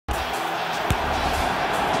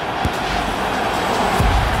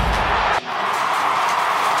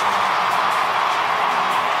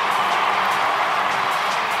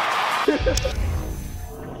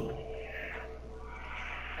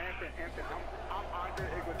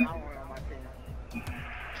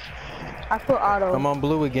I put auto. I'm on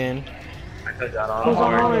blue again. I could got on Who's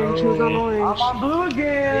on orange? Who's on orange? I'm on blue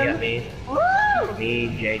again. You got me. Woo!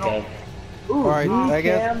 Me, Jacob. Ooh, Alright, me, I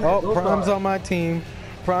guess. Cam, and Oh, Zotar. Prime's on my team.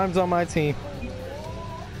 Prime's on my team.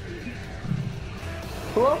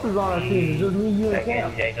 Who else is on our team? Just me, you, and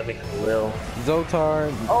Cam. Jacob and Khalil.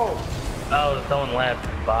 Zotar. Oh, Oh, someone left.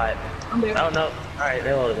 Bot. I'm there. Oh no. Alright,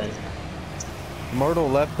 they would have been. Myrtle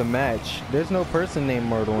left the match. There's no person named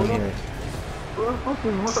Myrtle in here. who the fuck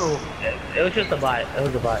is Myrtle? It was just a bot. It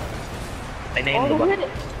was a bot. They named the Oh, bot. hit it.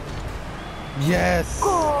 Yes!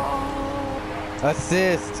 Oh.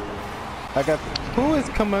 Assist! I got. Who is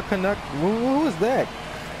Canuck? Who is that?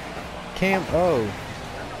 Cam. Oh.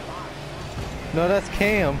 No, that's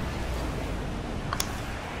Cam.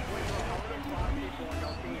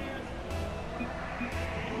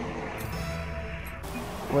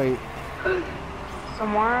 Wait.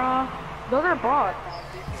 Samara. Those are bots.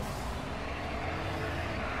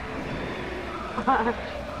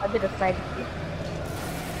 I did a side.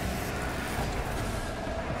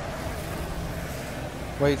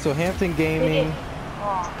 Wait, so Hampton Gaming.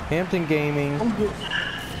 Hampton Gaming.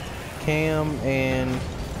 Cam and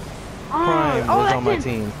Prime was on my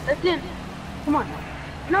team. That's in. Come on.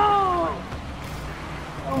 No!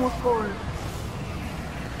 Almost scored.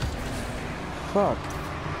 Fuck.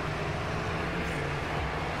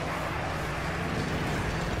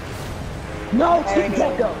 No, Team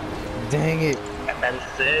Jacob. Dang it. Got that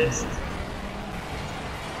assist.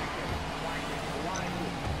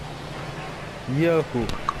 Yo.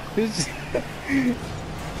 This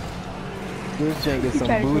this jank is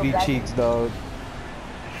some booty cheeks, dog.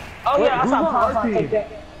 Oh yeah, I who's saw on our Prime. team?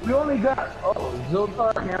 We only got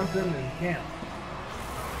Zotar, Hampton, and Cam.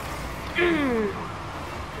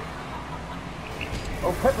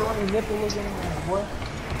 Oh, pepperoni nipple looking at boy.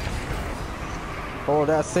 Oh,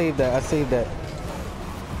 I saved that. I saved that.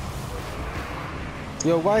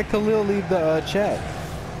 Yo, why Khalil leave the chat?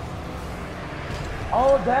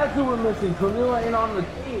 Oh, that's who we're missing. Khalil ain't on the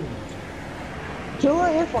team. Killer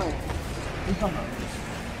is fine. He's talking about.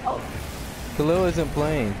 Oh, Khalil isn't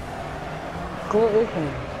playing. Killer is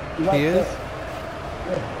fine. He is?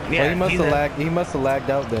 Yeah, Well, he must he's have a- lagged. He must have lagged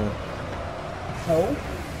out then. no.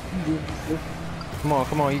 Come on,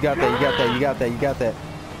 come on. You got that. You got that. You got that. You got that.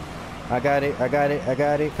 I got it. I got it. I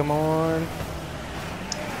got it. Come on.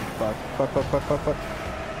 Fuck. Fuck. Fuck. Fuck. Fuck. Fuck.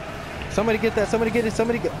 Somebody get that. Somebody get it.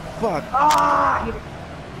 Somebody get. Fuck. Ah!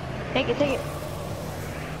 Take it, take it.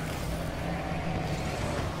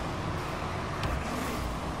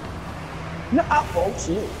 No, oh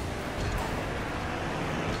shit.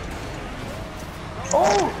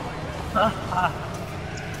 Oh!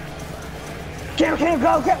 Cam,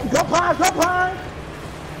 go, Prime, go, Prime!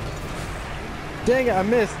 Dang it! I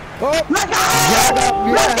missed. Oh! Let's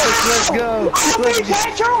go! Yes!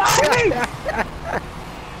 Let's go!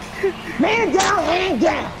 Man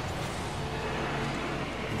down!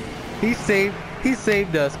 He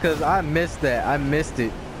saved us because I missed that. I missed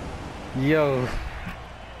it. Yo.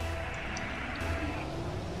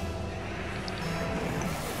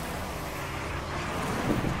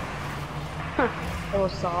 It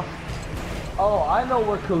was soft. Oh, I know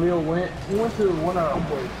where Khalil went. He went to one of our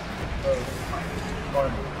boys.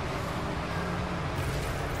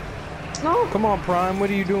 No. Come on, Prime. What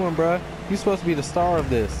are you doing, bruh? You're supposed to be the star of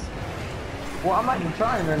this. Well, I'm not even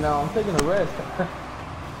trying right now. I'm taking a rest.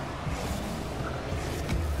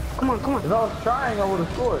 Come on, come on. If I was trying, I would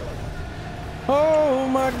have scored. Oh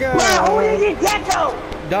my god. Bro, who did that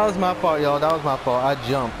though? That was my fault, y'all. That was my fault. I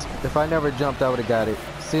jumped. If I never jumped, I would have got it.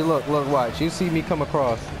 See, look, watch. You see me come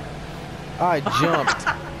across. I jumped.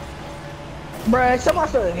 Bruh,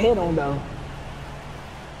 somebody should have hit on though.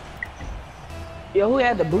 Yo, who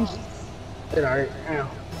had the boost? Alright, now.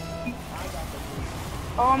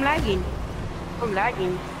 Oh, I'm lagging. I'm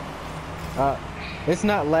lagging. It's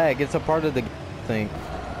not lag. It's a part of the thing.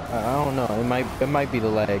 I don't know. It might be the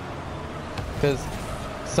lag. Cause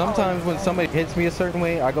sometimes when somebody hits me a certain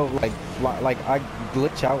way, I go like I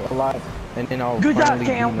glitch out a lot, and then I'll Good job, finally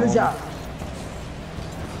be Cam. Good normal. job.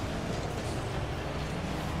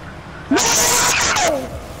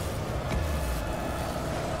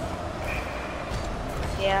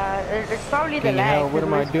 Yeah, it's probably the Fucking lag. hell, what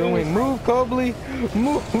am I doing? Move, Cobley!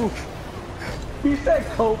 Move! He said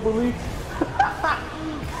Cobley.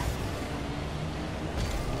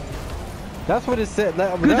 That's what it said.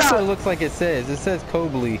 That's what it looks like it says. It says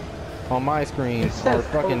Cobley on my screen. It says Or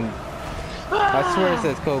fucking. I swear it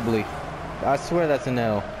says Cobley. I swear that's an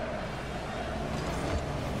L.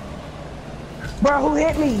 Bro, who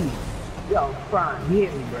hit me? Yo, Prime, he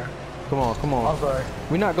hit me, bro. Come on, come on. I'm sorry.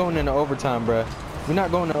 We're not going into overtime, bruh. We're not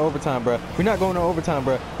going to overtime, bruh. We're not going to overtime,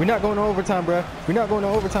 bruh. We're not going to overtime, bruh. We're not going to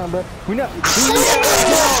overtime, bruh. We're not.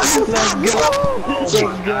 Let's go. Let's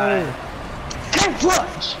go. Can't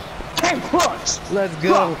clutch. Can't clutch. Let's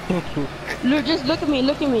go. Look, just look at me.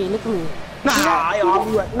 Look at me. Look at me. Nah, it was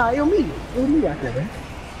me. It was me out there, man.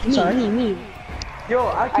 Sorry. Me. Yo,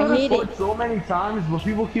 I could have hit scored it. so many times, but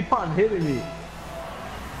people keep on hitting me.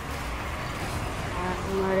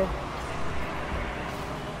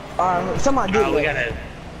 Somebody did Oh, that.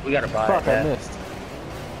 we gotta buy Fuck, I that. missed.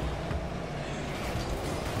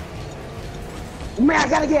 Man, I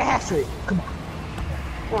gotta get a hat trick. Come on.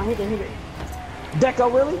 Come on, hit it.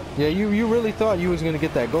 Deco, really? Yeah, you really thought you was gonna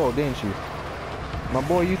get that goal, didn't you? My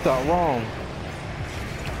boy, you thought wrong.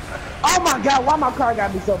 Oh my God, why my car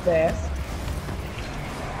gotta be so fast?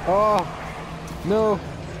 Oh, no.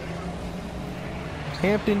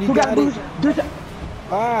 Hampton, you Who got it. boost?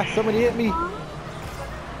 Ah, somebody hit me.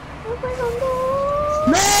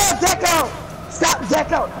 No, Deco! Stop,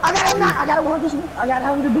 Deco! I gotta want this one. I gotta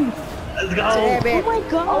have the boost. Let's go. Oh my I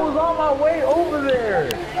God! was on my way over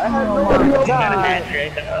there. I had no my idea. We got a hat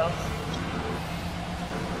trick.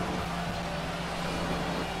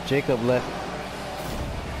 Jacob left.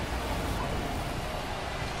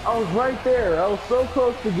 I was right there. I was so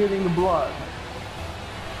close to getting the block.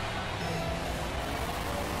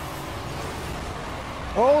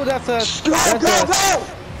 Oh, that's a. Go!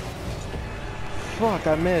 Fuck,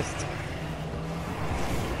 I missed.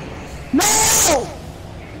 No!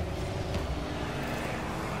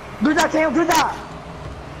 Good job, Cam. Good job.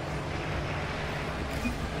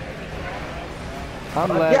 I'm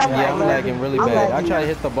lagging. I'm Yeah, I'm lagging. lagging really I'm bad. I lagging, tried to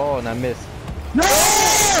yeah. hit the ball and I missed. No!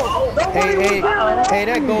 Hey,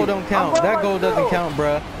 that goal don't count. That goal doesn't count,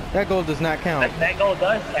 bruh. That goal does not count. That goal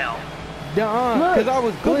does count. Because I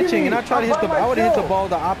was look at glitching me. and I tried to hit the. I'm by I would have hit the myself. ball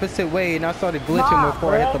the opposite way and I started glitching Nah,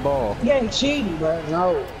 before I hit bruh. the ball. You getting cheating, bro.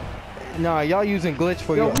 No. Nah, y'all using glitch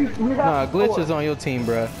for Yo, your. we Nah, have to glitch score. is on your team,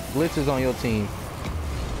 bruh. Glitch is on your team.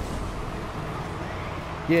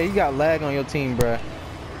 Yeah, you got lag on your team, bruh.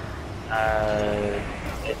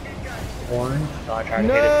 Orange. So I tried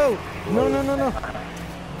to hit it. No.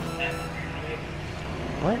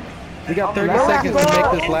 What? We got 30 lagging, seconds to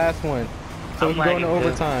bro. make this last one. So we I'm can go into lagging, too.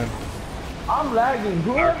 overtime. I'm lagging. Our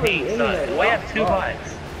Whoever team is sucks. internet. We have 2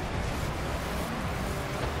 buttons.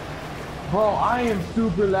 Bro, I am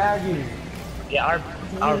super lagging. Yeah,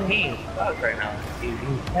 our team sucks right now. He's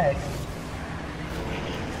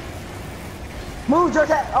Move, George.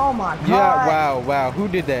 Oh my God. Yeah, wow. Who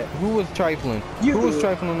did that? Who was trifling? You Who was did.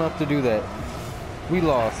 trifling enough to do that? We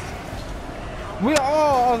lost. I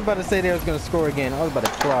was about to say they was gonna score again. I was about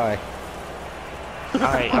to cry.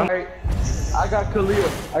 Alright, Alright, I got Khalil.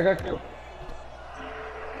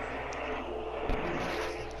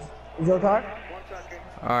 Is your car?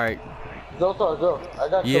 All right. Zoltar, go. I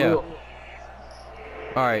got Yeah. Khalil.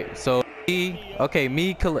 All right. So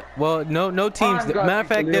well, no teams. Fine, got Matter of fact,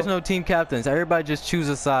 Khalil. there's no team captains. Everybody just choose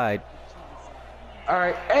a side.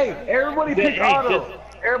 Alright, hey, everybody pick Hey, Otto.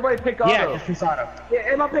 Everybody pick Otto. yeah, just pick Otto. Yeah,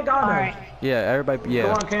 everybody pick Otto. Alright. Yeah, everybody. Come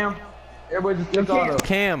Yeah. on, Cam. Everybody just pick Otto.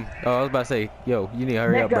 Cam. Oh, I was about to say, yo, you need to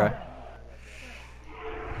hurry up, bro. Nigga.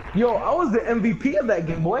 Yo, I was the MVP of that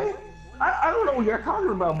game, boy. I don't know what you're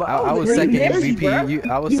talking about, but I was the second messy, MVP. bruh.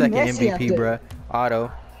 I was You second messy out MVP, there. bruh.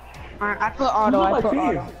 Otto. Alright, I put Otto. Who's I on put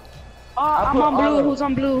my team? Otto. I'm put on blue. Otto. Who's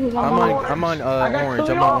on blue? Who's on I'm blue? on. I'm on I got orange.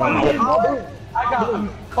 Khalil I'm on on my orange. team, boy. I got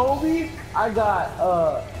Kobe. I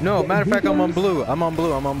got No, matter of fact, I'm on Dickens. blue. I'm on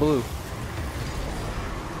blue. I'm on blue.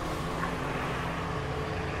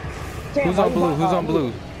 Cam, Who's why on you blue? bought Who's on Otto?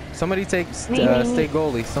 blue? Somebody take Me. stay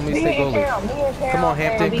goalie. Somebody Me stay and goalie. Cam, me and Cam. Come on,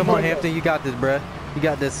 Hampton. And Come we on, good. Hampton. You got this, bruh. You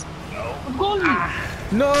got this.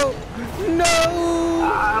 Goalie. No. No.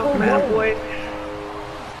 Oh, man, boy.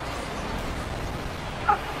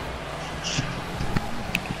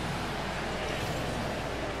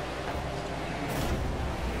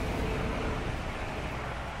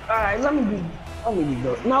 Alright, let me be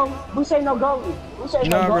good. No, we say no goalie. We say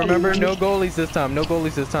no No, goalie. remember, no goalies this time. No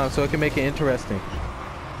goalies this time, so it can make it interesting.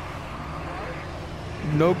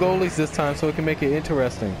 No goalies this time, so it can make it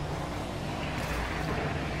interesting.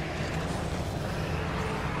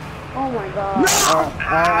 Oh my God.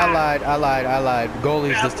 I lied.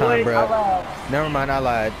 Goalies this time, bro. Never mind, I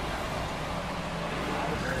lied.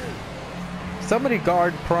 Somebody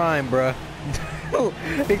guard Prime, bruh.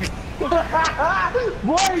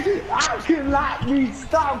 Boy, I cannot be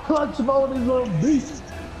stop clutch mode this little beast.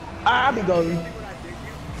 I'll be goalie.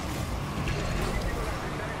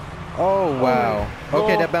 Oh, wow.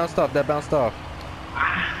 Okay, Oh. that bounced off.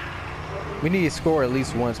 We need to score at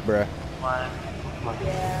least once, bruh. One.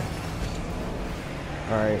 Yeah.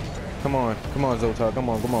 Alright. Come on, Zotar. Come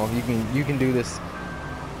on. You can do this.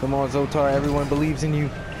 Come on, Zotar. Everyone believes in you.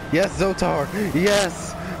 Yes, Zotar.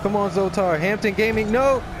 Yes. Come on, Zotar. Hampton Gaming.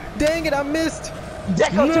 No. Dang it, I missed.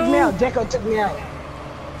 Deco No. took me out. Deco took me out.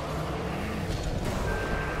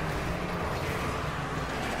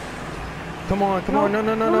 Come on. No,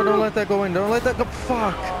 don't let that go in. Don't let that go.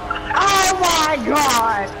 Fuck. Oh my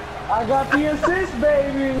god! I got the assist,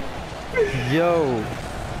 baby. Yo.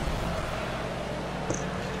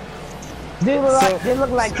 They look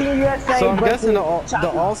like Team USA. So I'm guessing the versus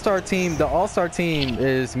all-star team. The all-star team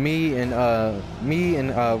is me and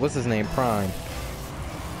what's his name? Prime.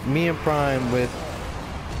 Me and Prime with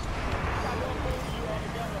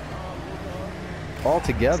all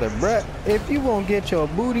together, bruh. If you won't get your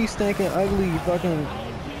booty stinking ugly fucking.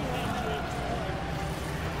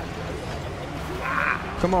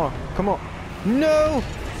 Come on. No!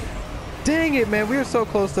 Dang it, man. We were so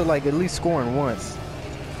close to like at least scoring once.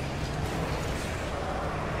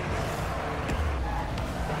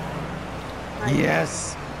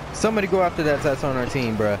 Yes! Somebody go after that. That's on our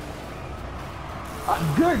team, bruh.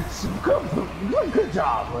 Good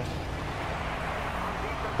job, man.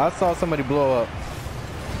 I saw somebody blow up.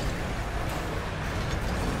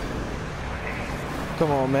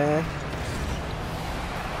 Come on, man.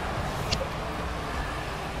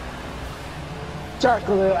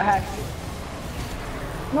 Chocolate. I had to.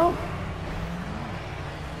 No.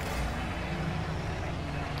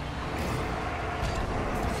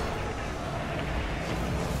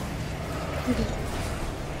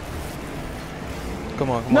 Come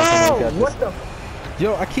on, No! you got What this. the?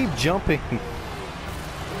 Yo, I keep jumping.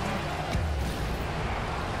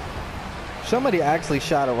 Somebody actually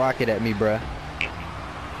shot a rocket at me, bruh.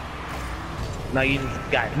 No, you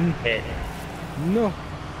just got hit. No.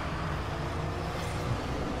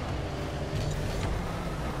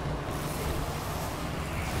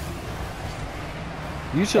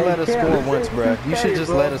 You should let us score once, bruh. You should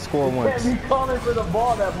just let us score once. You can't be calling for the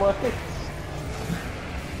ball that much.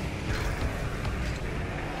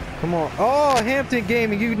 Come on. Oh, Hampton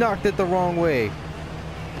Gaming, you knocked it the wrong way.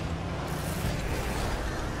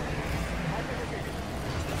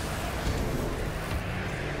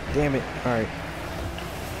 Damn it. All right.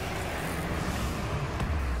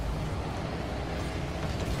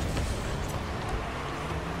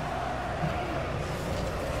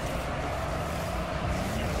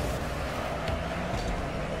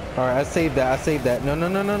 All right, I saved that. No. No!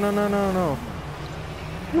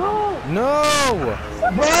 No!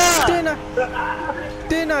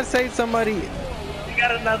 Didn't I say somebody? You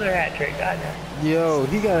got another hat trick, goddamn. Yo,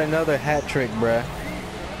 he got another hat trick, bruh.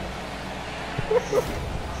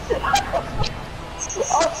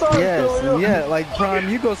 I'm sorry, Yes, yeah, like Prime,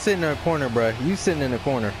 you go sit in the corner, bruh. You sitting in the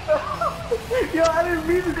corner. Yo, I didn't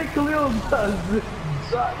mean to get Khalil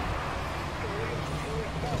shot.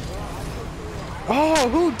 Oh,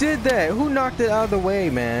 who did that? Who knocked it out of the way,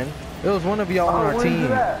 man? It was one of y'all on our team.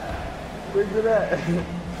 Where's it at?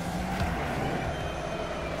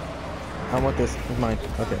 I want this. It's mine.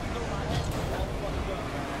 Okay.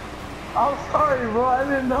 I'm sorry, bro. I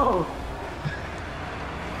didn't know.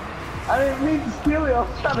 I didn't mean to steal it. I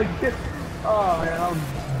was trying to get. Oh man, I'm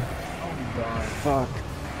done. Fuck.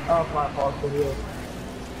 Oh, my fault for you.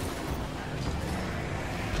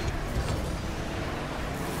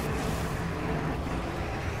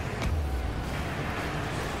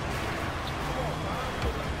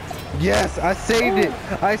 Yes, I saved it.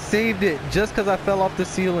 I saved it just because I fell off the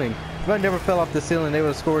ceiling. If I never fell off the ceiling, they would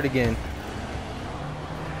have scored again.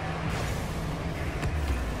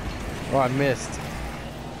 Oh, I missed.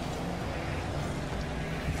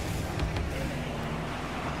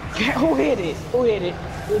 Who hit it? Who hit it?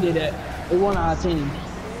 Who did that? It won our team.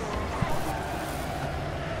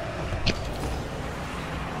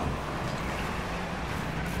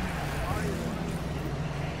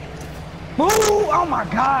 Move! Oh my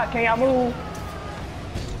god, can y'all move?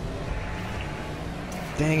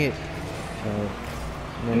 Dang it.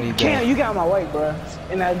 I need Cam, that. you got my weight, bro.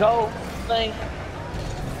 In that goal thing.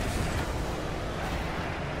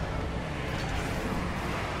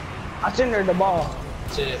 I sent her the ball.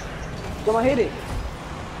 Shit. Come on, hit it.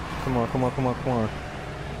 Come on.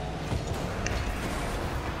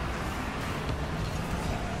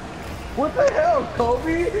 What the hell,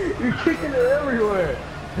 Kobe? You're kicking it everywhere.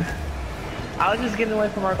 I was just getting away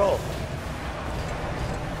from our goal.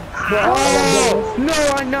 Oh, no,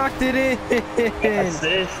 I knocked it in.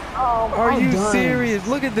 Assist. Are you serious?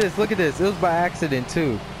 Look at this. It was by accident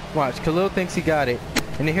too. Watch, Khalil thinks he got it.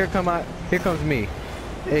 And then here comes me.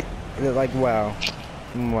 Like, wow.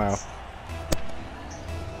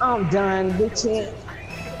 I'm done, bitch.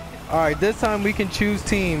 All right, this time we can choose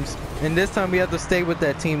teams And this time we have to stay with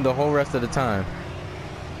that team the whole rest of the time.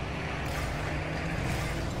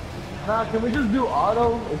 Nah, can we just do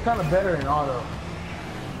auto? It's kind of better in auto.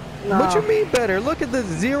 Nah. What you mean better? Look at this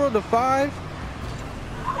 0 to 5.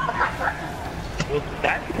 Well,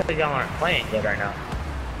 that's because y'all aren't playing good right now.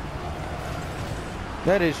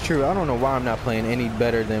 That is true. I don't know why I'm not playing any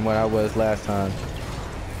better than what I was last time.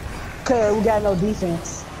 Cause we got no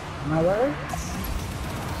defense. Am I right?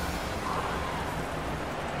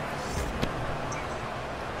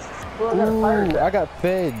 Ooh, I got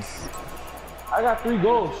feds. I got 3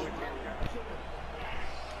 goals.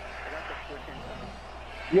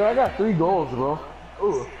 Yo, I got 3 goals, bro.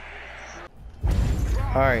 Ooh.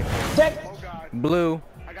 All right, Check. blue.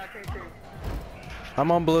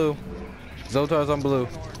 I'm on blue. Zotar's on blue.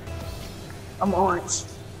 I'm orange.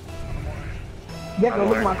 Gecko,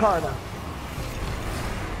 look at my car now.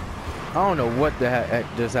 I don't know what the heck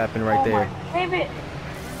just happened right there. Save it.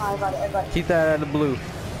 I got it. I got it. Keep that out of blue.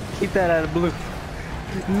 Keep that out of blue.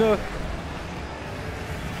 No.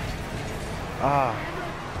 Ah.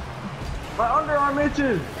 My underarm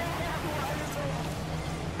itches.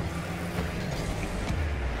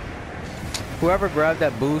 Whoever grabbed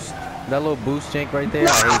that boost, that little boost jank right there,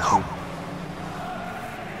 I hate you.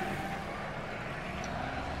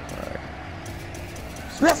 Alright.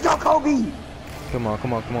 Let's go, Kobe. Come on,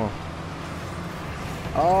 come on, come on.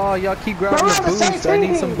 Oh, y'all keep grabbing We're the on the same boost. I need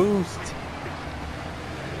team. some boost.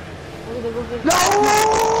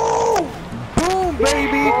 No! Boom,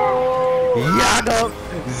 baby! Yaga!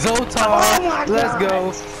 Zotar! Oh my Let's God.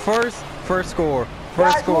 go. First score.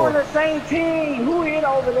 First Guys, we're on score. the same team. Who hit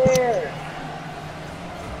over there?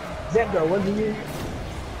 Zepgo, what do you?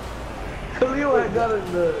 Khalil had got it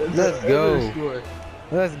in the. Let's go. Score.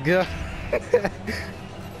 Let's go.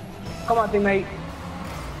 Come on, teammate.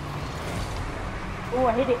 Oh,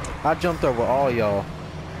 I hit it. I jumped over all y'all.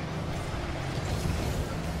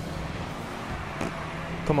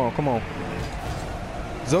 Come on, come on.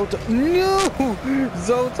 Zotar. No!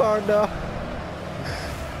 Zotar, no.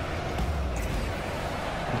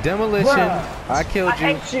 Demolition. Bruh, I killed I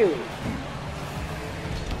you. hate you.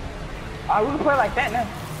 We can play like that now.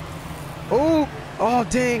 Oh! Oh,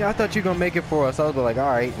 dang. I thought you were going to make it for us. I was like, all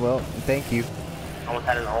right, well, thank you. Almost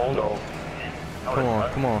had an own goal. Come on,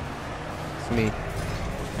 come on. It's me.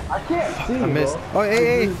 I can't see. I missed. Bro. Oh,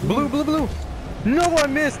 hey, hey, blue, blue, blue. No, I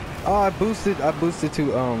missed. Oh, I boosted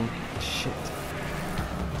to, shit.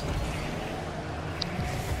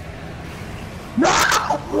 No!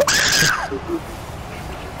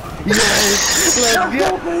 Yes! Let's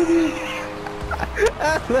go, baby!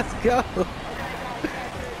 Let's go!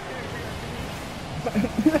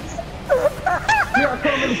 Yeah,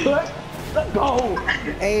 come in the cut. Let's go.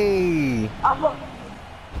 Hey!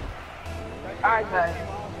 Alright, guys.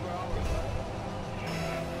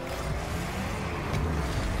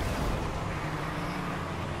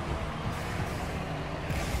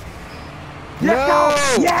 No! Let's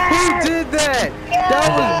go! Yes! Who did that? That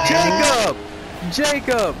was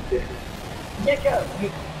Jacob! Jacob!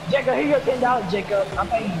 Jacob, here your $10, Jacob. I'm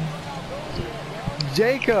paying you.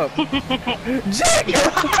 Jacob!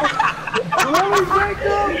 Jacob! Really,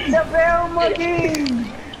 Jacob? The barrel monkey!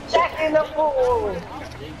 Jack in the pool!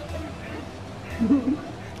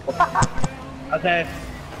 Okay.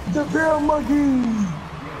 The barrel monkey.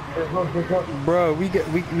 Bro,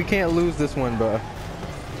 we can't lose this one, bro.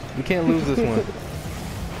 We can't lose this one.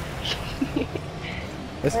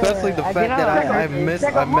 Especially the fact that I messed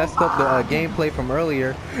up the gameplay from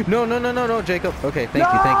earlier. No, Jacob. Okay, thank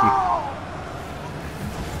you, thank you.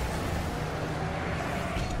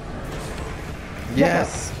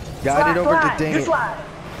 Yes, got it over the dang it.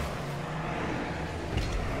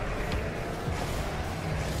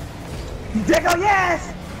 Jacob,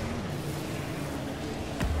 yes!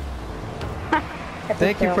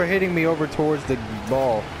 Thank you for hitting me over towards the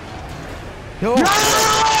ball. Yo. No!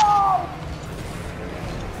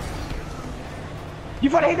 You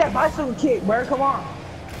gotta hit that bicycle kick, bro. Come on.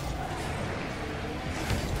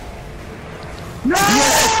 No!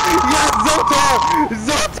 Yes, Zotar!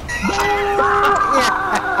 Zotar!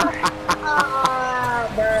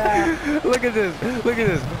 Look at this. Look at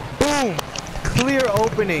this. Boom! Clear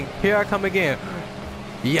opening. Here I come again.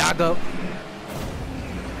 Yaga.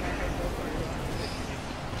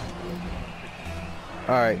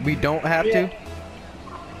 Alright, we don't have to.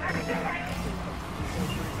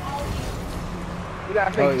 You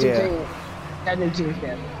gotta pick two teams. That new team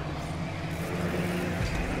stand.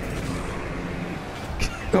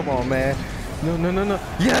 Come on, man. No.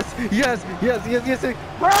 Yes.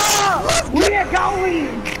 Bro! We are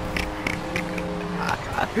going!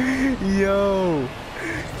 Yo.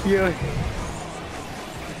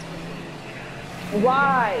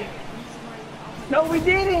 Why? No, we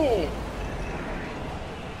didn't.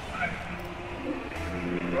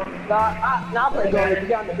 Nah, I play goalie. You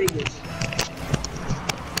got the biggest.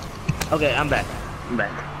 Okay, I'm back. I'm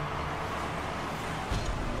back.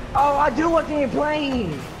 Oh, I do wasn't even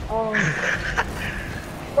playing.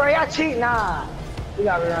 Bro, y'all cheat? Nah. We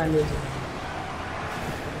gotta rerun this.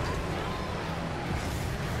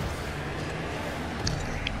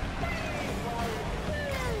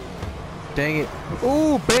 Dang it.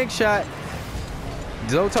 Ooh, bank shot.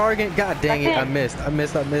 No target. God dang it. I missed. I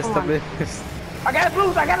missed. I got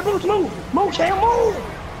a boost. Move, Cam, move.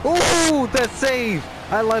 Ooh, that save.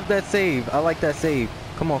 I love that save. I like that save.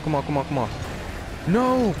 Come on.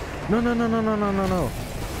 No. No.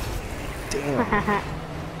 Damn.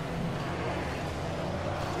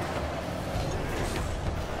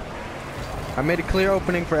 I made a clear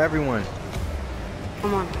opening for everyone.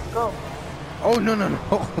 Come on, go. Oh, no.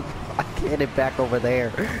 I get it back over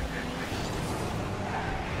there.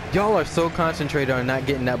 Y'all are so concentrated on not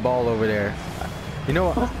getting that ball over there. You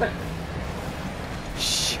know what?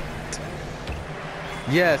 Shit.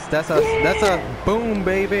 Yes, that's a boom,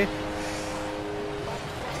 baby.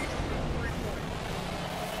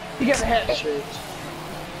 You got the hat trick.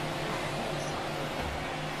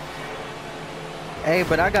 Hey,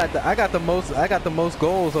 but I got the most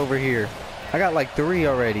goals over here. I got like 3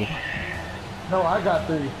 already. No, I got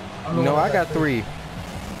 3. No, I got 3.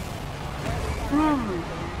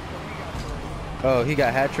 Oh, he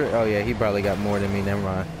got hat trick. Oh yeah, he probably got more than me. Never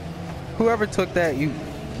mind. Whoever took that, you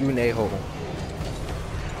an a-hole.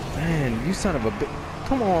 Man, you son of a bitch.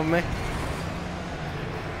 Come on, man.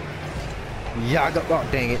 Yeah, I got. Oh,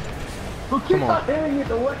 dang it. Come on.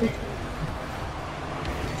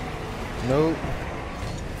 Nope.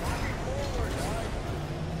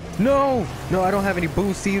 No, I don't have any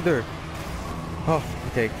boosts either. Oh,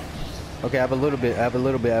 okay. Okay, I have a little bit.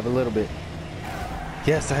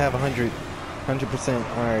 Yes, I have 100%.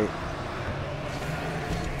 All right.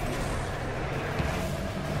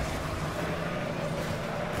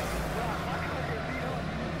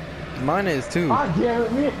 Mine is too. Oh,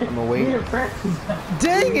 damn it, I'm gonna wait.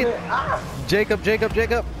 Dang it! Jacob.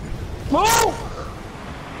 Move!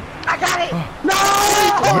 I got it! No!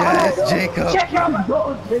 Yes, Jacob. Check your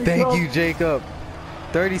Thank you, Jacob.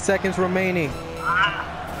 30 seconds remaining.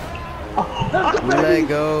 Let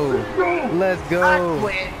go. Let's go. I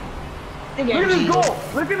quit. Look at this goal.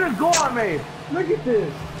 Look at this goal I made. Look at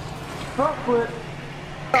this. Front foot.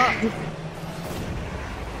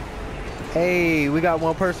 Hey, we got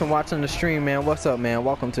one person watching the stream, man. What's up, man?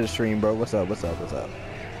 Welcome to the stream, bro. What's up?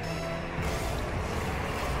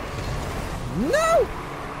 No!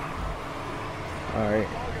 Alright.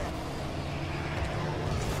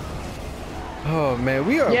 Oh, man.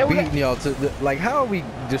 We are beating y'all to... Like, how are we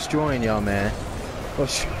destroying y'all, man? Oh,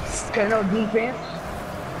 shit. Okay, no defense.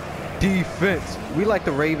 Defense. We like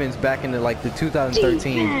the Ravens back in the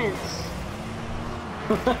 2013. Defense.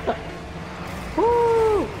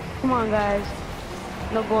 Woo! Come on, guys.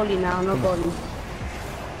 No goalie now. No goalie.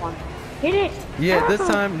 Come on. Hit it. Yeah, this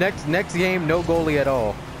time, next game, no goalie at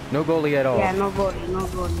all. No goalie at all. Yeah, no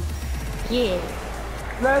goalie. Yeah.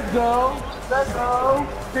 Let's go.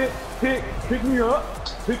 Pick me up.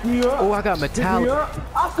 Oh, I got metallic.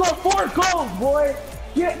 I scored 4 goals, boy.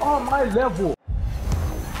 Get on my level.